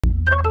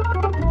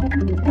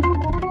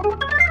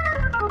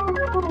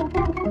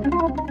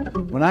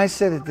When I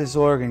sit at this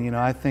organ, you know,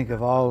 I think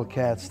of all the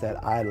cats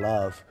that I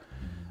love,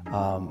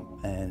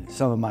 and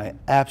some of my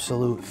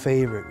absolute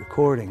favorite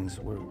recordings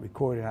were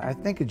recorded. I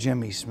think of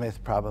Jimmy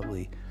Smith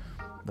probably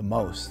the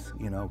most,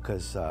 you know,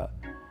 because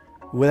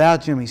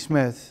without Jimmy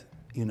Smith,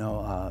 you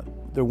know,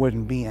 there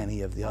wouldn't be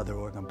any of the other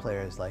organ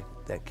players like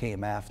that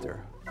came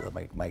after,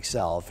 like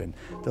myself and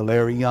the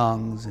Larry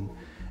Youngs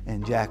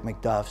and Jack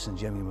McDuffs and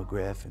Jimmy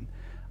McGriff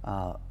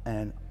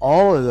and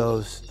all of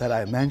those that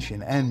I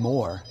mentioned and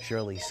more,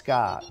 Shirley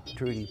Scott,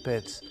 Trudy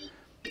Pitts,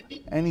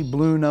 any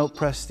Blue Note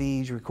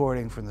Prestige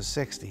recording from the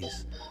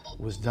 60s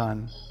was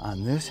done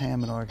on this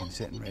Hammond organ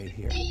sitting right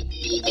here.